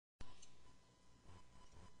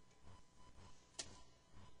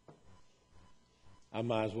I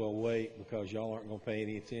might as well wait because y'all aren't going to pay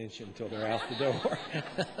any attention until they're out the door.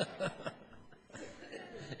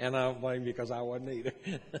 And I don't blame you because I wasn't either.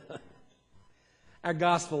 Our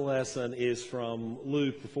gospel lesson is from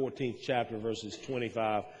Luke, the 14th chapter, verses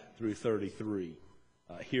 25 through 33.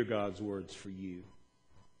 Hear God's words for you.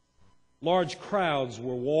 Large crowds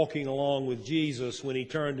were walking along with Jesus when he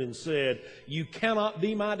turned and said, "You cannot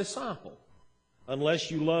be my disciple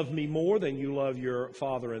unless you love me more than you love your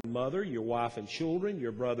father and mother, your wife and children,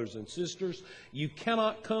 your brothers and sisters. You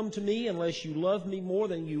cannot come to me unless you love me more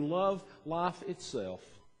than you love life itself.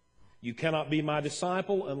 You cannot be my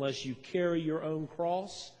disciple unless you carry your own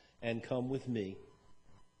cross and come with me."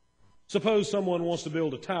 Suppose someone wants to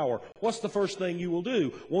build a tower. What's the first thing you will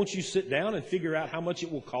do? Won't you sit down and figure out how much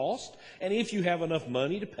it will cost, and if you have enough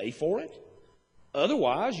money to pay for it?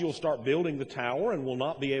 Otherwise, you'll start building the tower and will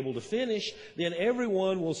not be able to finish. Then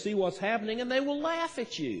everyone will see what's happening, and they will laugh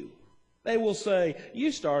at you. They will say,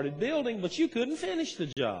 "You started building, but you couldn't finish the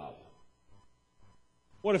job."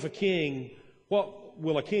 What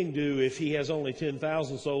will a king do if he has only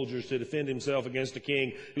 10,000 soldiers to defend himself against a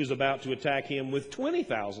king who's about to attack him with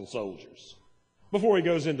 20,000 soldiers? Before he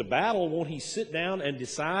goes into battle, won't he sit down and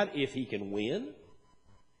decide if he can win?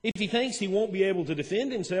 If he thinks he won't be able to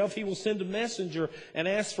defend himself, he will send a messenger and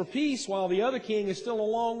ask for peace while the other king is still a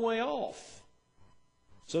long way off.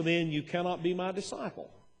 So then you cannot be my disciple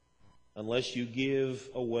unless you give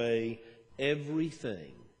away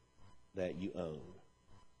everything that you own.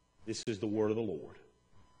 This is the word of the Lord.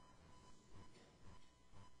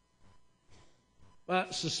 My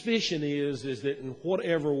suspicion is that in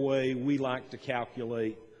whatever way we like to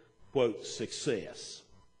calculate, quote, success,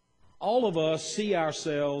 all of us see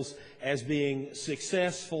ourselves as being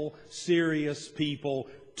successful, serious people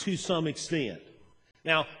to some extent.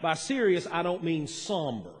 Now, by serious, I don't mean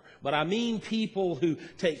somber, but I mean people who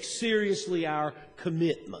take seriously our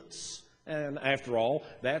commitments. And after all,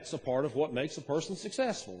 that's a part of what makes a person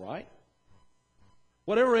successful, right?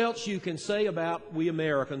 Whatever else you can say about we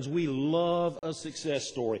Americans, we love a success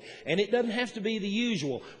story. And it doesn't have to be the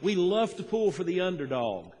usual. We love to pull for the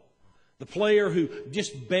underdog. The player who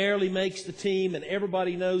just barely makes the team and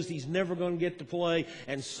everybody knows he's never going to get to play,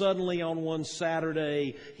 and suddenly on one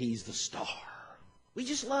Saturday, he's the star. We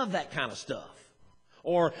just love that kind of stuff.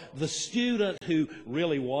 Or the student who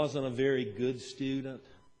really wasn't a very good student,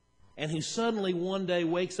 and who suddenly one day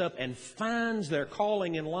wakes up and finds their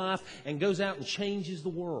calling in life and goes out and changes the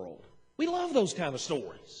world. We love those kind of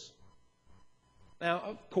stories. Now,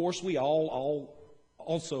 of course, we all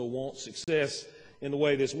also want success in the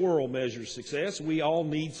way this world measures success. We all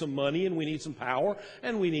need some money, and we need some power,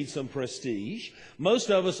 and we need some prestige. Most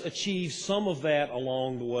of us achieve some of that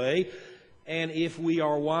along the way, and if we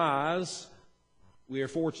are wise, we are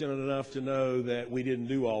fortunate enough to know that we didn't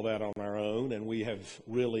do all that on our own, and we have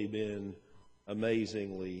really been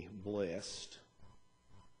amazingly blessed.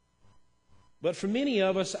 But for many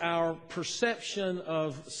of us, our perception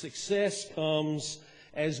of success comes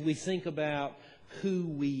as we think about who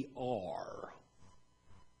we are.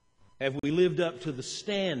 Have we lived up to the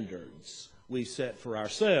standards we've set for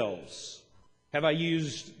ourselves? Have I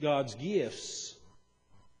used God's gifts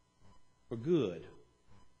for good?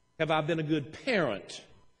 Have I been a good parent?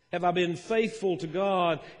 Have I been faithful to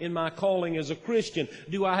God in my calling as a Christian?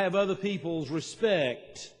 Do I have other people's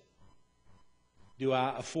respect? Do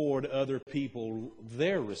I afford other people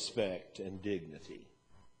their respect and dignity?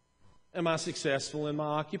 Am I successful in my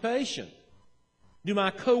occupation? Do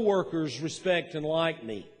my coworkers respect and like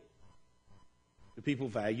me? Do people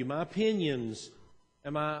value my opinions?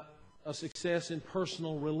 Am I a success in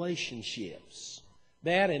personal relationships?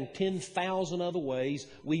 That and 10,000 other ways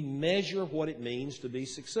we measure what it means to be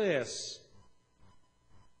success.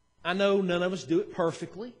 I know none of us do it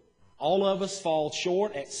perfectly. All of us fall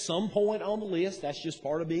short at some point on the list. That's just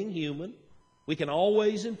part of being human. We can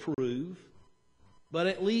always improve. But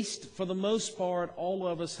at least for the most part, all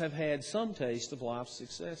of us have had some taste of life's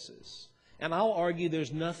successes. And I'll argue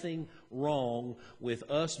there's nothing wrong with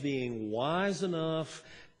us being wise enough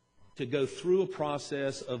to go through a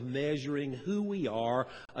process of measuring who we are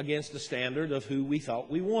against the standard of who we thought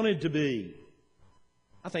we wanted to be.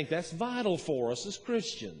 I think that's vital for us as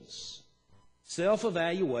Christians.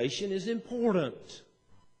 Self-evaluation is important.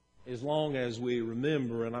 As long as we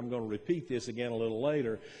remember, and I'm going to repeat this again a little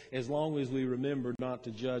later, as long as we remember not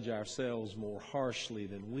to judge ourselves more harshly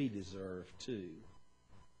than we deserve to.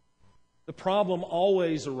 The problem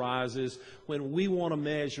always arises when we want to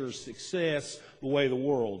measure success the way the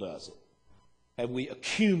world does it. Have we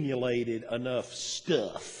accumulated enough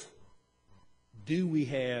stuff? Do we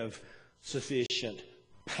have sufficient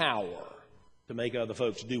power to make other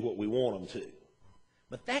folks do what we want them to?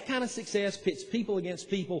 But that kind of success pits people against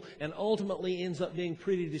people and ultimately ends up being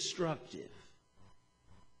pretty destructive.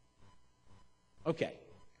 Okay,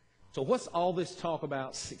 so what's all this talk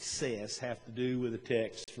about success have to do with the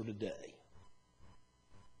text for today?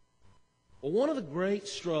 Well, one of the great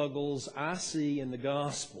struggles I see in the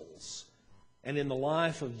Gospels and in the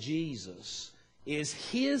life of Jesus is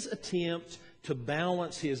his attempt to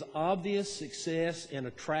balance his obvious success in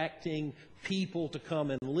attracting people to come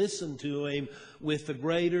and listen to him with the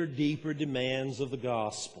greater, deeper demands of the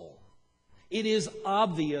gospel. It is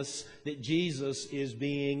obvious that Jesus is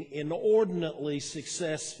being inordinately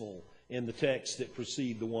successful in the texts that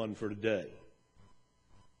precede the one for today.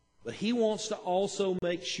 But he wants to also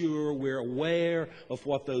make sure we're aware of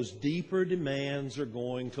what those deeper demands are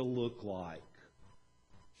going to look like.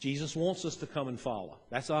 Jesus wants us to come and follow.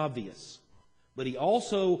 That's obvious. But he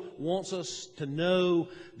also wants us to know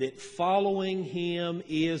that following him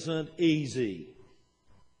isn't easy.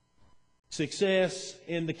 Success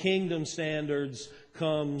in the kingdom standards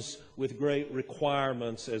comes with great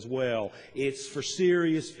requirements as well. It's for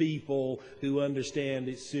serious people who understand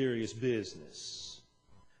it's serious business.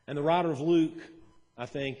 And the writer of Luke, I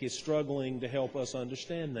think, is struggling to help us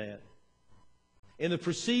understand that. In the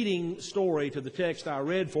preceding story to the text I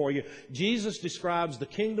read for you, Jesus describes the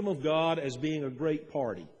kingdom of God as being a great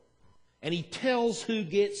party. And he tells who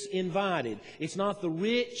gets invited. It's not the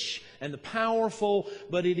rich and the powerful,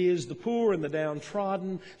 but it is the poor and the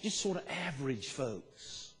downtrodden, just sort of average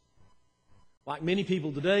folks. Like many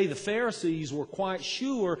people today, the Pharisees were quite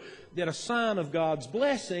sure that a sign of God's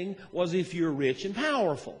blessing was if you're rich and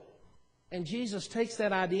powerful. And Jesus takes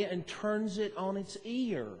that idea and turns it on its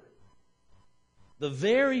ear. The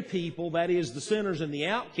very people, that is, the sinners and the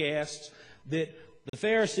outcasts, that the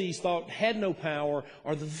Pharisees thought had no power,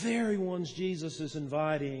 are the very ones Jesus is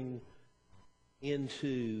inviting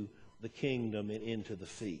into the kingdom and into the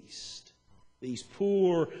feast. These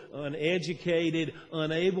poor, uneducated,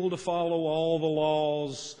 unable to follow all the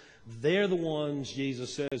laws, they're the ones,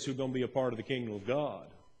 Jesus says, who are going to be a part of the kingdom of God.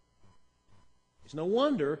 It's no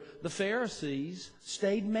wonder the Pharisees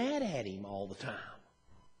stayed mad at him all the time.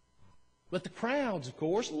 But the crowds, of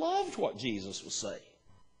course, loved what Jesus was saying.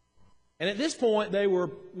 And at this point, they were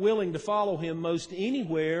willing to follow him most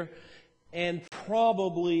anywhere, and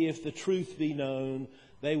probably, if the truth be known,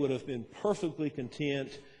 they would have been perfectly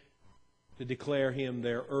content to declare him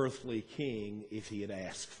their earthly king if he had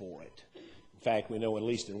asked for it. In fact, we know at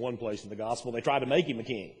least in one place in the gospel, they tried to make him a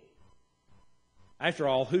king. After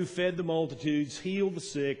all, who fed the multitudes, healed the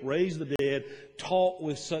sick, raised the dead, taught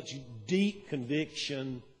with such deep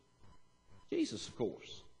conviction? Jesus, of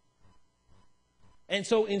course. And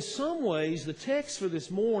so in some ways, the text for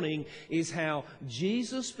this morning is how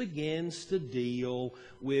Jesus begins to deal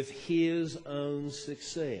with his own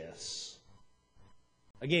success.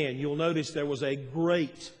 Again, you'll notice there was a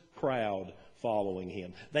great crowd following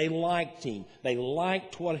him. They liked him. They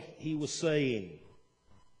liked what he was saying.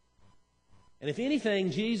 And if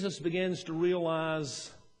anything, Jesus begins to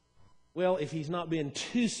realize, well, if he's not been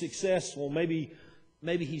too successful, maybe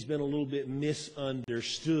he's been a little bit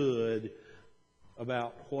misunderstood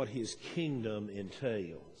about what his kingdom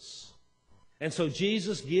entails. And so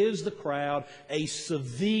Jesus gives the crowd a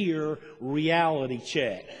severe reality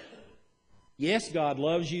check. Yes, God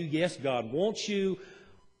loves you. Yes, God wants you.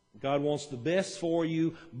 God wants the best for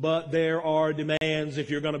you. But there are demands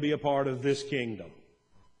if you're going to be a part of this kingdom.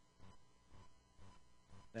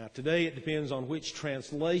 Now, today it depends on which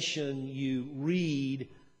translation you read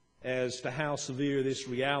as to how severe this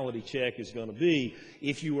reality check is going to be.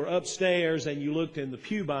 If you were upstairs and you looked in the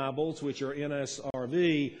Pew Bibles, which are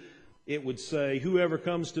NSRV, it would say, "Whoever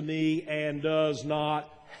comes to me and does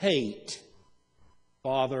not hate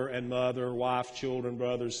father and mother, wife, children,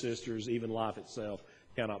 brothers, sisters, even life itself,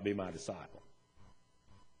 cannot be my disciple."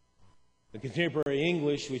 The Contemporary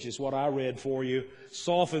English, which is what I read for you,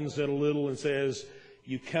 softens it a little and says,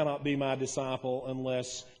 "You cannot be my disciple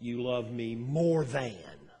unless you love me more than."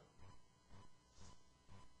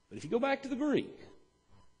 But if you go back to the Greek,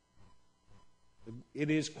 it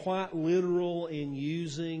is quite literal in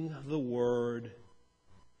using the word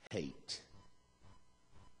hate.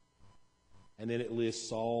 And then it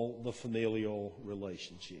lists all the familial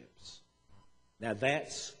relationships. Now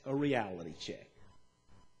that's a reality check.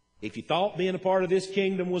 If you thought being a part of this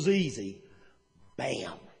kingdom was easy,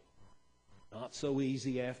 bam, not so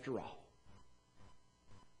easy after all.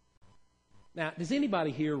 Now, does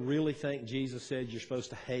anybody here really think Jesus said you're supposed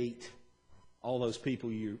to hate all those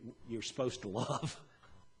people you're supposed to love?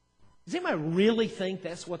 Does anybody really think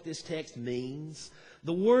that's what this text means?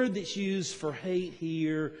 The word that's used for hate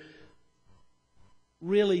here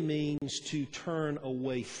really means to turn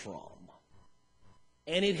away from.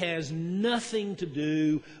 And it has nothing to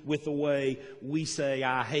do with the way we say,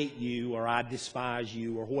 I hate you, or I despise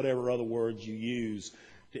you, or whatever other words you use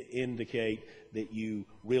to indicate that you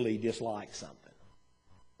really dislike something.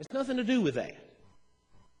 It's nothing to do with that.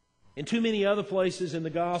 In too many other places in the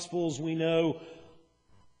Gospels, we know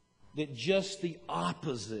that just the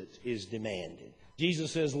opposite is demanded.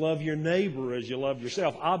 Jesus says, love your neighbor as you love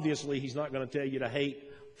yourself. Obviously, He's not going to tell you to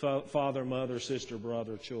hate father, mother, sister,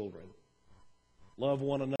 brother, children. Love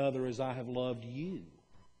one another as I have loved you,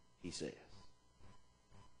 He says.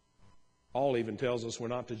 Paul even tells us we're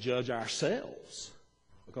not to judge ourselves,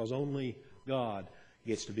 because only God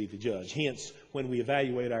gets to be the judge. Hence, when we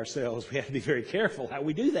evaluate ourselves, we have to be very careful how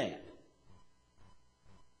we do that.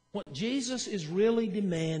 What Jesus is really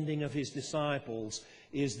demanding of His disciples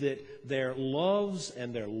is that their loves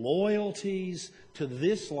and their loyalties to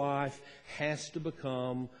this life has to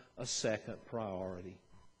become a second priority.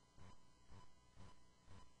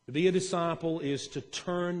 To be a disciple is to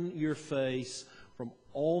turn your face from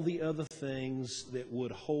all the other things that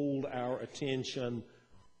would hold our attention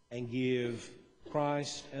and give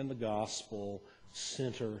Christ and the gospel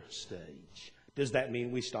center stage. Does that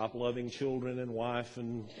mean we stop loving children and wife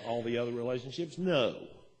and all the other relationships? No.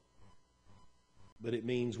 But it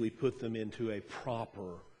means we put them into a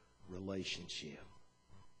proper relationship.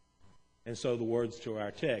 And so the words to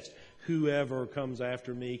our text, whoever comes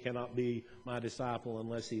after me cannot be my disciple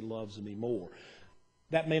unless he loves me more.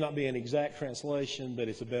 That may not be an exact translation, but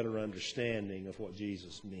it's a better understanding of what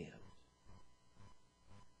Jesus meant.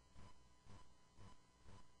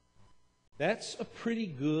 That's a pretty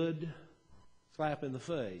good slap in the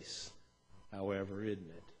face, however, isn't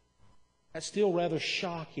it? That's still rather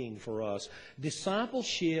shocking for us.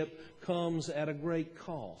 Discipleship comes at a great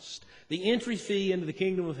cost. The entry fee into the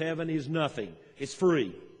kingdom of heaven is nothing. It's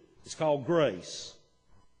free. It's called grace.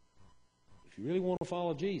 If you really want to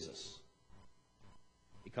follow Jesus,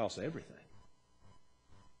 it costs everything.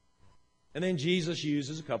 And then Jesus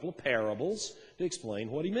uses a couple of parables to explain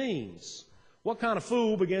what He means. What kind of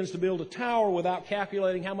fool begins to build a tower without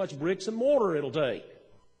calculating how much bricks and mortar it'll take?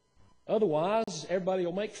 Otherwise, everybody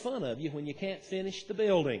will make fun of you when you can't finish the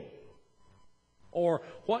building. Or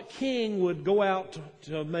what king would go out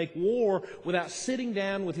to make war without sitting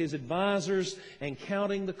down with his advisors and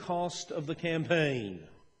counting the cost of the campaign?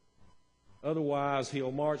 Otherwise,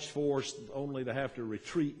 he'll march forth only to have to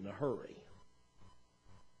retreat in a hurry.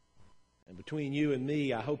 And between you and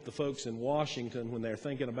me, I hope the folks in Washington, when they're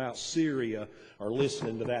thinking about Syria, are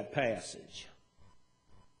listening to that passage.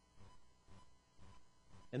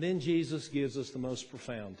 And then Jesus gives us the most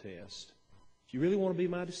profound test. If you really want to be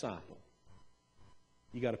my disciple,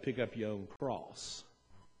 you got to pick up your own cross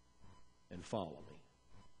and follow me.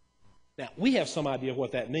 Now, we have some idea of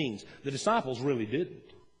what that means. The disciples really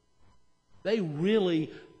didn't. They really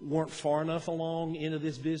weren't far enough along into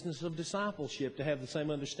this business of discipleship to have the same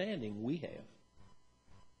understanding we have.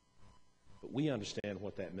 But we understand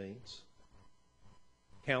what that means.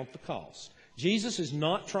 Count the cost. Jesus is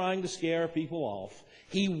not trying to scare people off.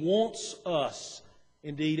 He wants us,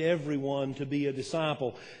 indeed everyone, to be a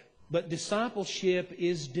disciple. But discipleship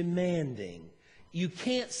is demanding. You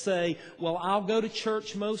can't say, well, I'll go to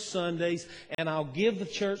church most Sundays and I'll give the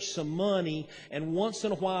church some money and once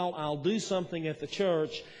in a while I'll do something at the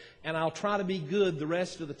church and I'll try to be good the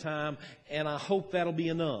rest of the time and I hope that'll be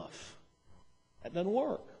enough. That doesn't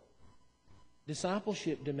work.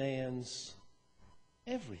 Discipleship demands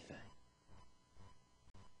everything.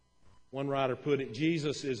 One writer put it,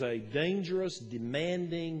 Jesus is a dangerous,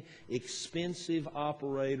 demanding, expensive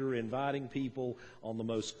operator inviting people on the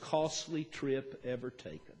most costly trip ever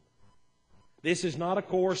taken. This is not a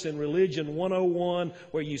course in Religion 101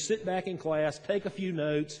 where you sit back in class, take a few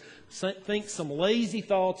notes, think some lazy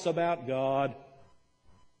thoughts about God.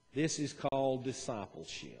 This is called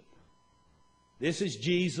discipleship. This is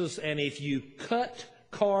Jesus, and if you cut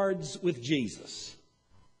cards with Jesus,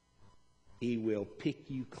 He will pick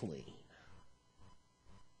you clean.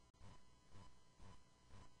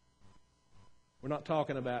 We're not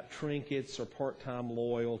talking about trinkets or part-time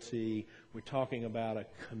loyalty. We're talking about a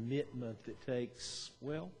commitment that takes,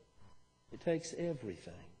 well, it takes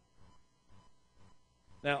everything.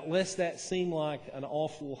 Now, lest that seem like an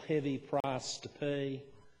awful heavy price to pay,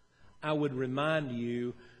 I would remind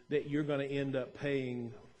you that you're going to end up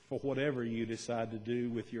paying for whatever you decide to do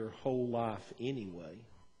with your whole life anyway,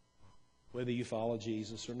 whether you follow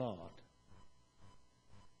Jesus or not.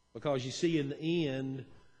 Because you see, in the end,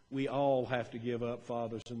 we all have to give up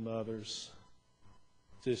fathers and mothers,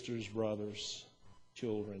 sisters, brothers,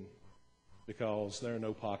 children, because there are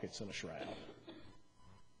no pockets in a shroud.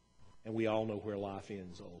 And we all know where life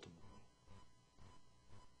ends ultimately.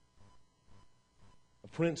 A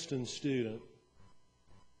Princeton student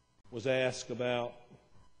was asked about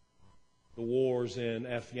the wars in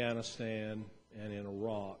Afghanistan and in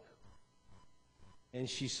Iraq. And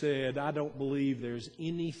she said, "I don't believe there's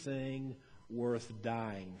anything worth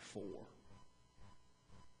dying for."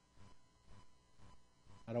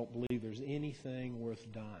 I don't believe there's anything worth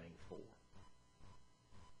dying for.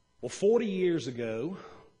 Well, 40 years ago,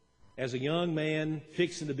 as a young man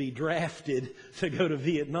fixing to be drafted to go to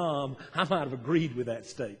Vietnam, I might have agreed with that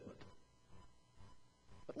statement.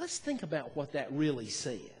 But let's think about what that really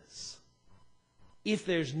says. If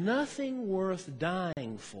there's nothing worth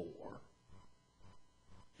dying for,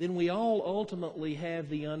 then we all ultimately have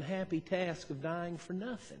the unhappy task of dying for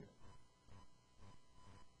nothing.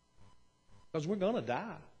 Because we're going to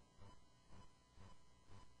die.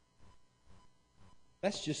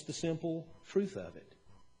 That's just the simple truth of it.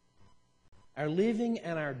 Our living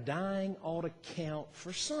and our dying ought to count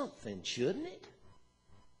for something, shouldn't it?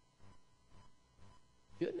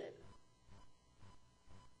 Shouldn't it?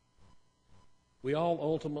 We all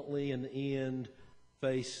ultimately, in the end,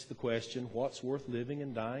 face the question, what's worth living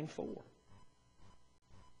and dying for?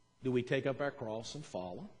 Do we take up our cross and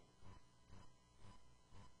follow?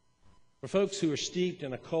 For folks who are steeped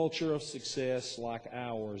in a culture of success like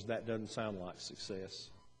ours, that doesn't sound like success.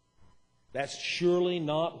 That's surely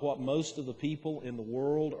not what most of the people in the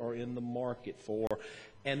world are in the market for.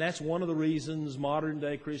 And that's one of the reasons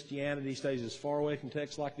modern-day Christianity stays as far away from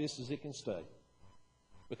texts like this as it can stay.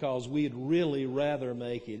 Because we'd really rather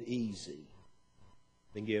make it easy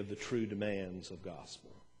than give the true demands of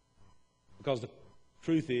gospel. Because the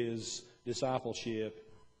truth is, discipleship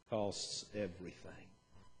costs everything.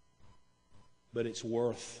 But it's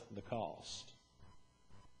worth the cost.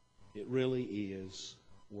 It really is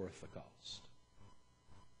worth the cost.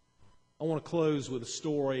 I want to close with a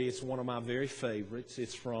story. It's one of my very favorites.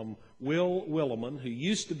 It's from Will Willimon, who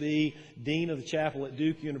used to be dean of the chapel at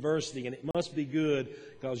Duke University, and it must be good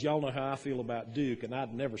because y'all know how I feel about Duke, and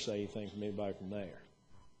I'd never say anything from anybody from there.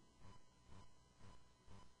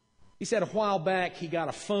 He said a while back he got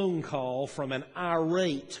a phone call from an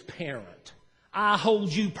irate parent. "I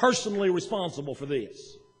hold you personally responsible for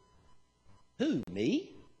this." "Who,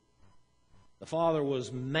 me?" The father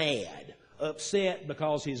was mad, upset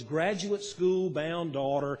because his graduate school-bound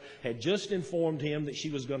daughter had just informed him that she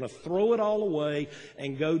was going to throw it all away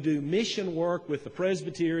and go do mission work with the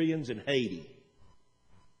Presbyterians in Haiti.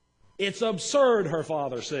 "It's absurd," her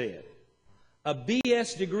father said. "A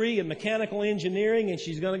BS degree in mechanical engineering and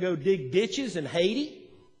she's going to go dig ditches in Haiti?"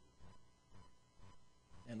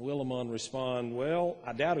 And Willimon responded, "Well,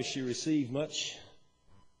 I doubt if she received much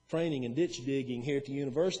training in ditch digging here at the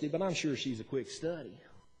university, but I'm sure she's a quick study."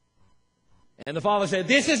 And the father said,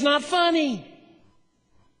 "This is not funny.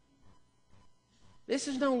 This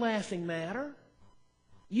is no laughing matter.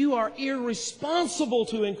 You are irresponsible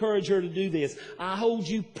to encourage her to do this. I hold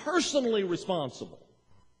you personally responsible."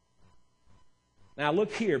 "Now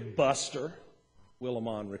look here, Buster,"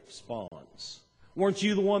 Willimon responds. "Weren't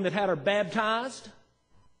you the one that had her baptized?"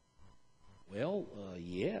 "Well,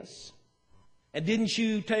 yes." "And didn't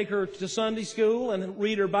you take her to Sunday school and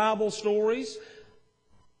read her Bible stories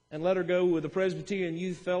and let her go with the Presbyterian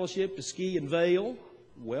Youth Fellowship to ski in Vail?"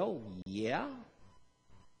 "Well, yeah."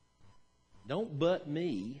 "Don't butt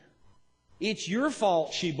me. It's your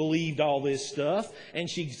fault she believed all this stuff and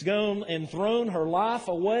she's gone and thrown her life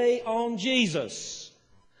away on Jesus.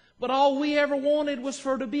 But all we ever wanted was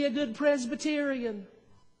for her to be a good Presbyterian."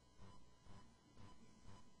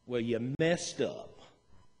 "Well, you messed up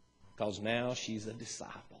because now she's a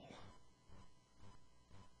disciple."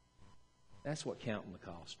 That's what counting the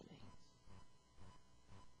cost means.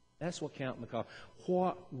 That's what counting the cost.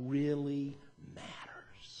 What really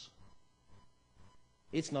matters.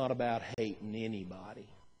 It's not about hating anybody.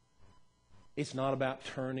 It's not about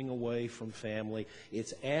turning away from family.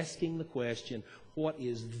 It's asking the question, what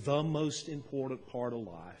is the most important part of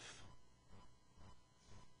life?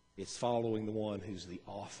 It's following the one who's the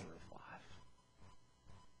author of life.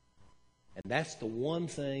 And that's the one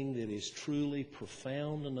thing that is truly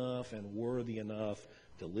profound enough and worthy enough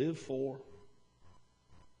to live for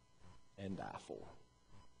and die for.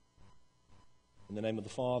 In the name of the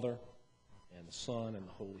Father, and the Son, and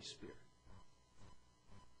the Holy Spirit.